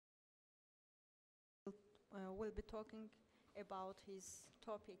will be talking about his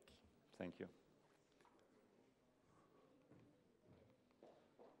topic. Thank you.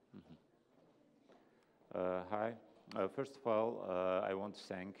 Hi. First of all, I want to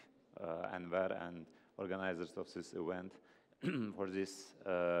thank Enver and organizers of this event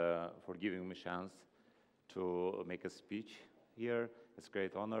for giving me a chance to make a speech here. It's a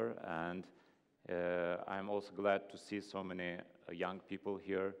great honor, and I'm also glad to see so many young people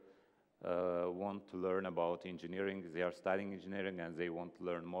here want to learn about engineering. They are studying engineering and they want to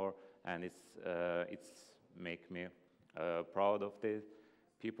learn more, and it's make me proud of the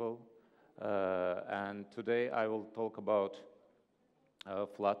people. And today I will talk about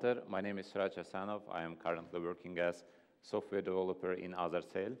Flutter. My name is Siraj Hasanov. I am currently working as software developer in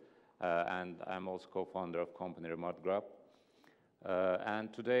Azercell, and I'm also co-founder of company Remote Grab.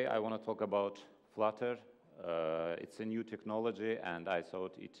 And today I want to talk about Flutter. It's a new technology, and I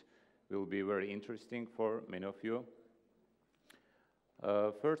thought it will be very interesting for many of you.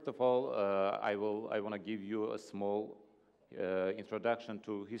 First of all, I want to give you a small introduction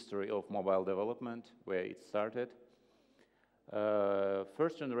to history of mobile development, where it started.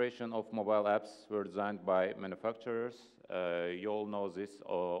 First generation of mobile apps were designed by manufacturers. You all know this,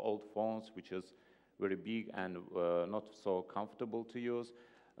 old phones, which is very big and not so comfortable to use.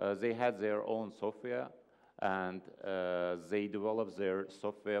 They had their own software, and they developed their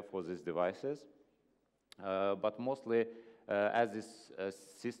software for these devices. But mostly, as these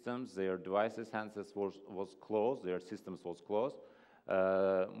systems, their devices, handsets was closed, their systems was closed.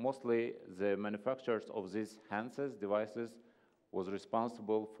 Mostly, the manufacturers of these handsets, devices, was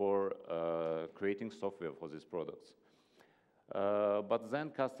responsible for creating software for these products. But then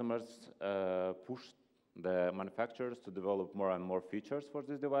customers pushed the manufacturers to develop more and more features for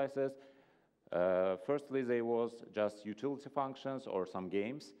these devices. Firstly, there was just utility functions or some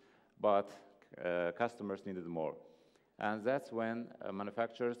games, but customers needed more. And that's when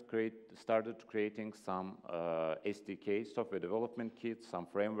manufacturers started creating some SDKs, software development kits, some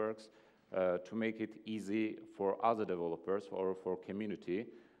frameworks, to make it easy for other developers or for community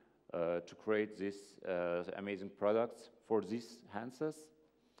to create these amazing products for these handsets.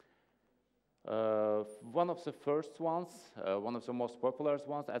 One of the first ones, one of the most popular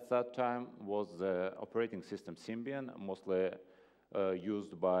ones at that time was the operating system Symbian, mostly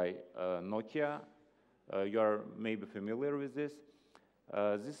used by Nokia. You are maybe familiar with this.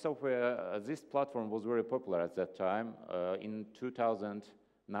 This software, this platform was very popular at that time. In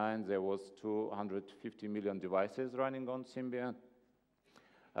 2009, there was 250 million devices running on Symbian.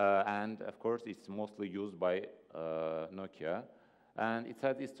 And of course, it's mostly used by Nokia. And it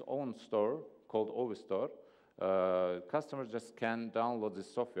had its own store called OV Store. Customers just can download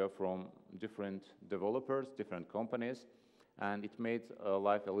this software from different developers, different companies, and it made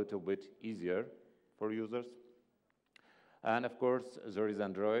life a little bit easier for users. And of course, there is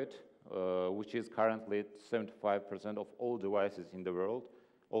Android, which is currently 75% of all devices in the world.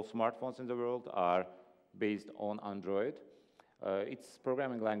 All smartphones in the world are based on Android. Its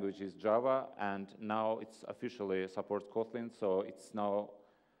programming language is Java, and now it officially supports Kotlin, so it's now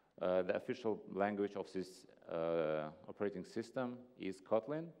the official language of this operating system is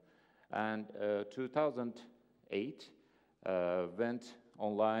Kotlin. And 2008 went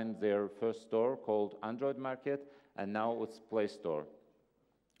online their first store called Android Market, and now it's Play Store.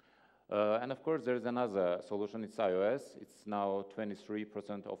 And of course, there's another solution, it's iOS. It's now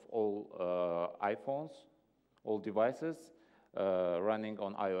 23% of all iPhones, all devices running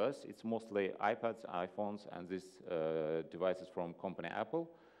on iOS. It's mostly iPads, iPhones, and these devices from company Apple.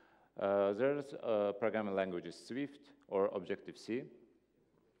 There's programming languages Swift or Objective-C,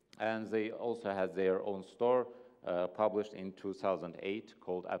 and they also had their own store published in 2008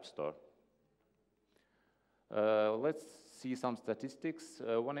 called App Store. Let's see some statistics.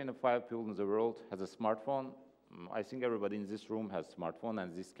 1 in 5 people in the world has a smartphone. I think everybody in this room has a smartphone,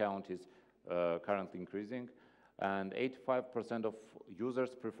 and this count is currently increasing. And 85% of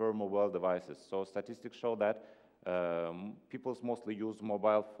users prefer mobile devices. So statistics show that people mostly use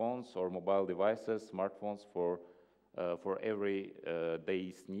mobile phones or mobile devices, smartphones for every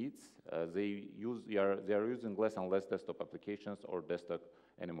day's needs. They are using less and less desktop applications or desktop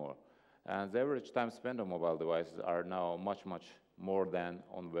anymore. And the average time spent on mobile devices are now much, much more than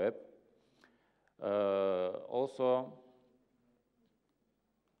on web. Also,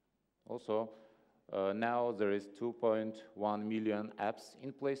 now there is 2.1 million apps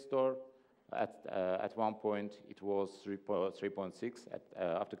in Play Store. At one point, it was 3.6.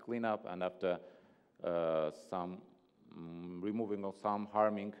 After cleanup and after some removing of some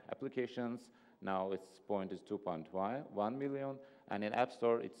harming applications, now its point is 2.1 million, and in App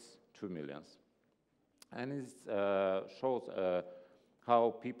Store, it's 2 million. And it shows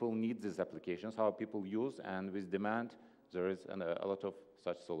how people need these applications, how people use, and with demand, there is a lot of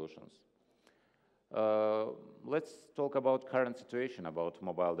such solutions. Let's talk about current situation about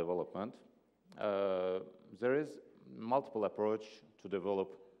mobile development. There is multiple approach to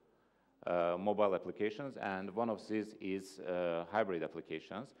develop mobile applications, and one of these is hybrid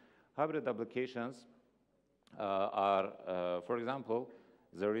applications. Hybrid applications are, for example,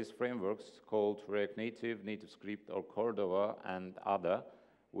 there is frameworks called React Native, NativeScript, or Cordova, and other,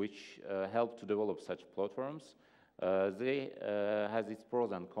 which help to develop such platforms. They has its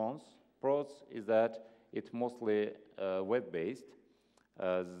pros and cons. Pros is that it's mostly web-based.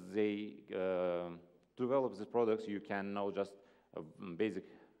 They develop these products. You can know just basic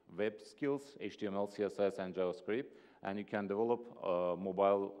web skills, HTML, CSS, and JavaScript, and you can develop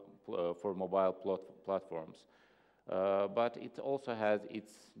mobile for mobile platforms. But it also has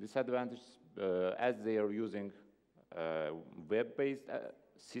its disadvantages as they are using web-based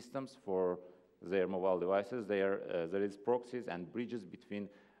systems for their mobile devices. There is proxies and bridges between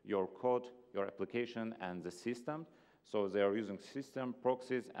your code, your application, and the system. So they are using system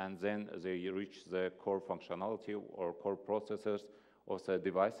proxies, and then they reach the core functionality or core processors of the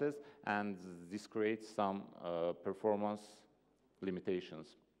devices, and this creates some performance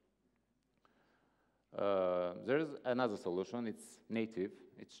limitations. There is another solution. It's native.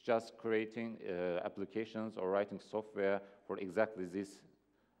 It's just creating applications or writing software for exactly these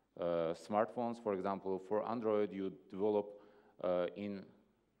smartphones. For example, for Android, you develop in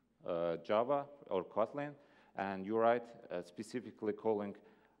Java or Kotlin, and you write specifically calling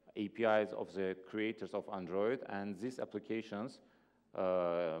APIs of the creators of Android, and these applications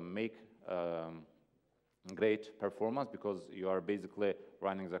make great performance because you are basically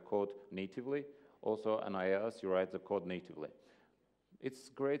running the code natively. Also, on iOS, you write the code natively. It's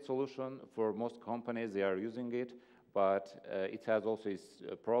a great solution for most companies. They are using it, but it has also its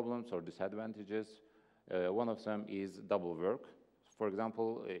problems or disadvantages. One of them is double work. For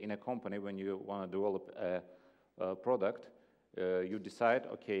example, in a company, when you want to develop a product, you decide,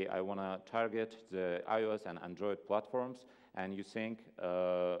 okay, I want to target the iOS and Android platforms, and you think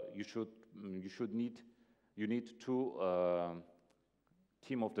you need two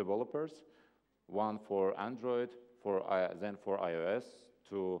team of developers, one for Android, then for iOS,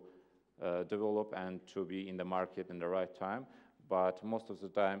 to develop and to be in the market in the right time. But most of the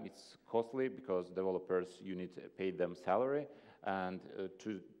time it's costly because developers, you need to pay them salary, and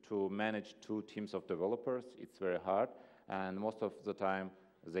to manage two teams of developers, it's very hard. And most of the time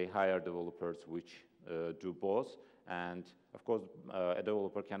they hire developers which do both. And of course, a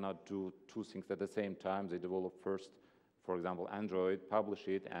developer cannot do two things at the same time. They develop first, for example, Android, publish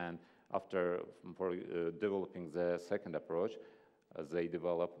it, and after developing the second approach, they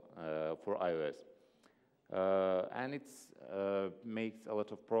develop for iOS. And it makes a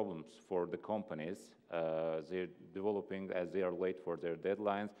lot of problems for the companies. They're developing as they are late for their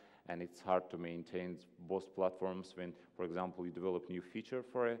deadlines, and it's hard to maintain both platforms when, for example, you develop new feature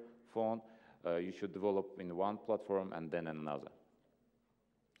for a phone. You should develop in one platform and then another.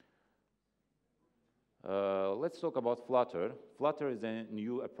 Let's talk about Flutter. Flutter is a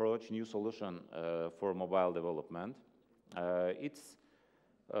new approach, new solution for mobile development. It's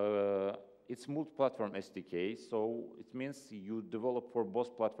multi-platform SDK, so it means you develop for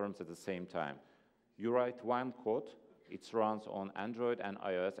both platforms at the same time. You write one code, it runs on Android and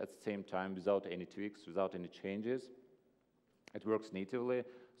iOS at the same time without any tweaks, without any changes. It works natively,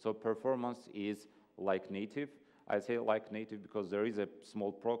 so performance is like native. I say like native because there is a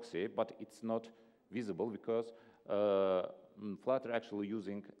small proxy, but it's not visible because Flutter actually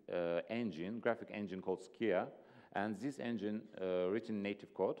using graphic engine called Skia, and this engine written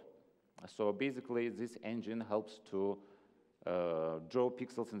native code. So basically, this engine helps to draw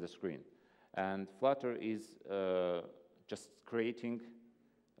pixels in the screen. And Flutter is just creating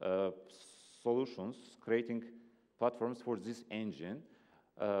solutions, creating platforms for this engine,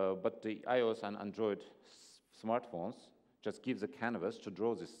 but the iOS and Android smartphones just give the canvas to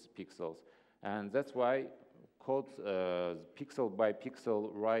draw these pixels. And that's why code pixel by pixel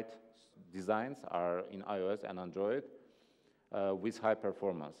write designs are in iOS and Android with high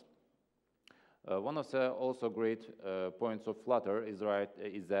performance. One of the also great points of Flutter is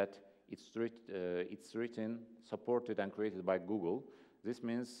that it's written, supported, and created by Google. This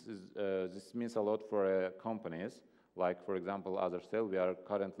means a lot for companies. Like, for example, Otherstel, we are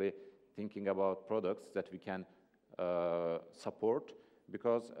currently thinking about products that we can support,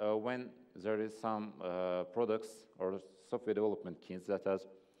 because when there is some products or software development kits that are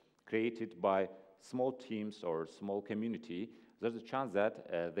created by small teams or small community, there's a chance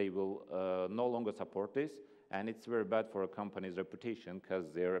that they will no longer support this, and it's very bad for a company's reputation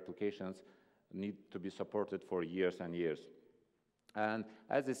because their applications need to be supported for years and years. And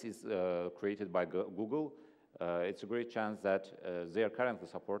as this is created by Google, it's a great chance that they are currently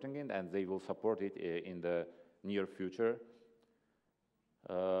supporting it, and they will support it in the near future.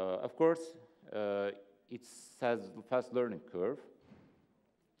 Of course, it has a fast learning curve.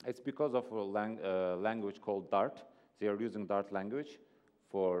 It's because of a language called Dart. They are using Dart language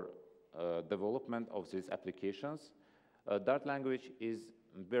for development of these applications. Dart language is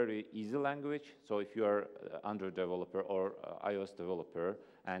very easy language, so if you are Android developer or iOS developer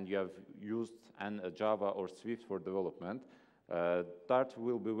and you have used Java or Swift for development, Dart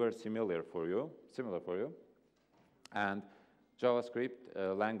will be very similar for you. And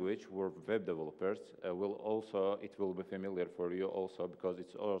JavaScript language for web developers it will be familiar for you also, because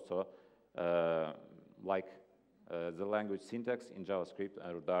it's also like the language syntax in JavaScript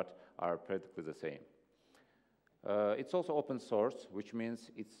and Dart are practically the same. It's also open source, which means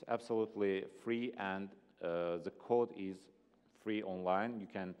it's absolutely free, and the code is free online. You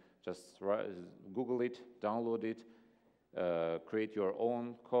can just Google it, download it, create your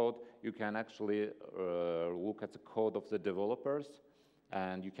own code. You can actually look at the code of the developers,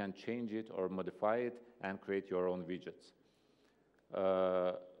 and you can change it or modify it and create your own widgets.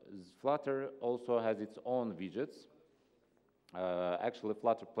 Flutter also has its own widgets. Actually,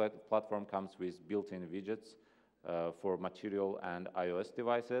 Flutter platform comes with built-in widgets for Material and iOS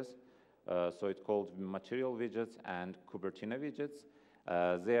devices. So it's called Material widgets and Cupertino widgets.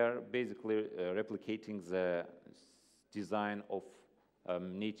 They are basically replicating the design of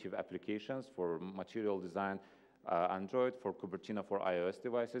native applications. For Material design Android, for Cupertino for iOS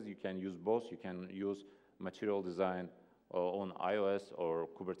devices. You can use both. You can use Material design on iOS or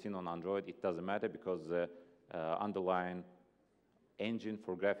Cupertino on Android. It doesn't matter, because the underlying engine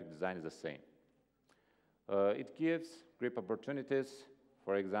for graphic design is the same. It gives great opportunities.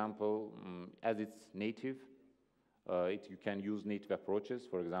 For example, as it's native, you can use native approaches.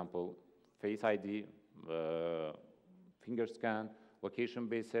 For example, Face ID, finger scan,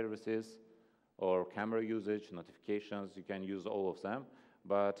 location-based services, or camera usage, notifications. You can use all of them.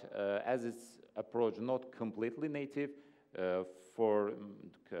 But as it's approach not completely native, for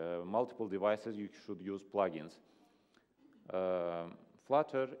multiple devices, you should use plugins.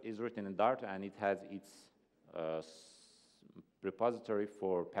 Flutter is written in Dart, and it has its repository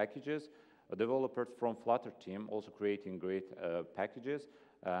for packages. Developers from Flutter team also creating great packages,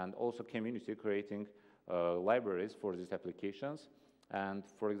 and also community creating libraries for these applications. And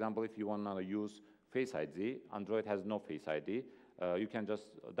for example, if you want to use Face ID, Android has no Face ID. You can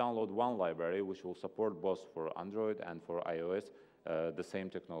just download one library which will support both for Android and for iOS, the same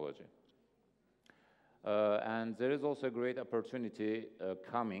technology. And there is also a great opportunity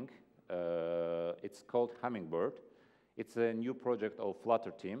coming. It's called Hummingbird. It's a new project of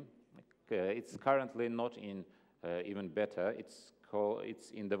Flutter team. It's currently not in even beta.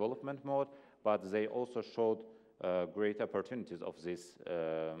 It's in development mode, but they also showed great opportunities of this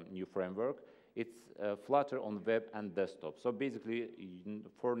new framework. It's Flutter on web and desktop. So basically,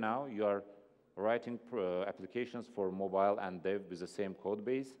 for now, you are writing applications for mobile and dev with the same code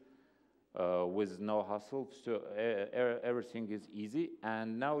base, with no hassle. So everything is easy.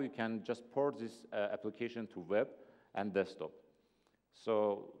 And now you can just port this application to web and desktop.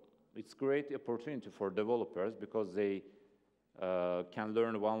 So it's great opportunity for developers, because they can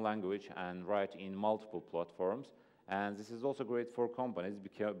learn one language and write in multiple platforms. And this is also great for companies,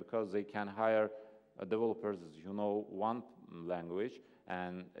 because they can hire developers who know one language,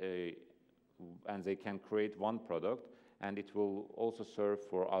 and they can create one product, and it will also serve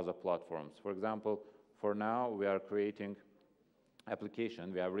for other platforms. For example, for now, we are creating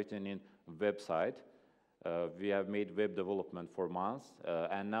application. We have written in website. We have made web development for months,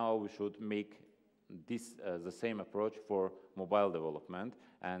 and now we should make this the same approach for mobile development,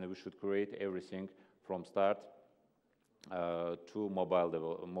 and we should create everything from start to mobile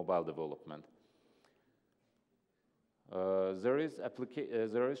development. There is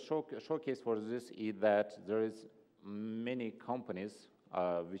showcase for this is that there is many companies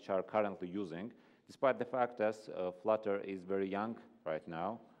which are currently using, despite the fact that Flutter is very young right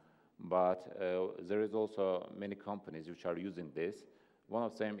now, but there is also many companies which are using this. One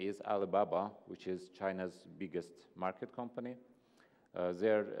of them is Alibaba, which is China's biggest market company. They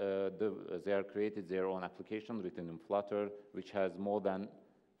are created their own application written in Flutter, which has more than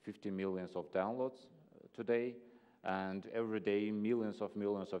 50 million of downloads today, and every day millions of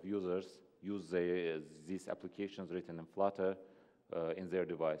users use these applications written in Flutter in their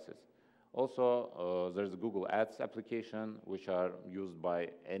devices. Also, there's Google Ads application, which are used by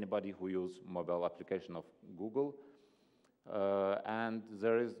anybody who use mobile application of Google. And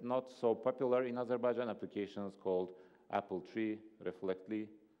there is not so popular in Azerbaijan applications called Apple Tree, Reflectly,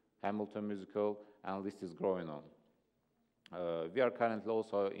 Hamilton Musical, and list is growing on. We are currently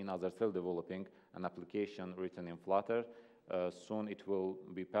also in Azercell developing an application written in Flutter. Soon it will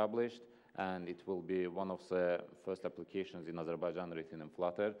be published, and it will be one of the first applications in Azerbaijan written in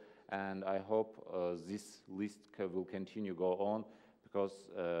Flutter. And I hope this list will continue go on, because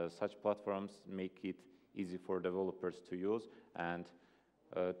such platforms make it easy for developers to use, and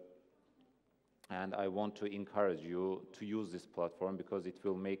I want to encourage you to use this platform, because it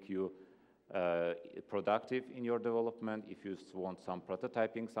will make you productive in your development. If you want some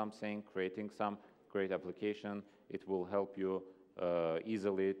prototyping something, creating some great application, it will help you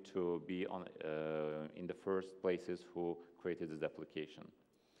easily to be on in the first places who created this application.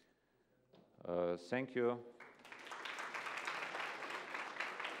 Thank you.